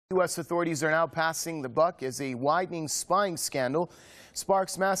U.S. authorities are now passing the buck as a widening spying scandal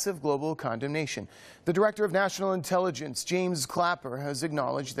sparks massive global condemnation. The Director of National Intelligence, James Clapper, has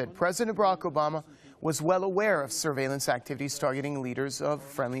acknowledged that President Barack Obama was well aware of surveillance activities targeting leaders of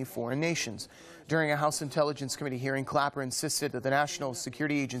friendly foreign nations. During a House Intelligence Committee hearing, Clapper insisted that the National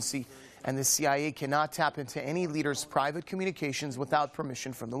Security Agency and the CIA cannot tap into any leader's private communications without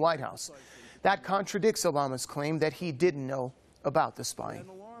permission from the White House. That contradicts Obama's claim that he didn't know about the spying.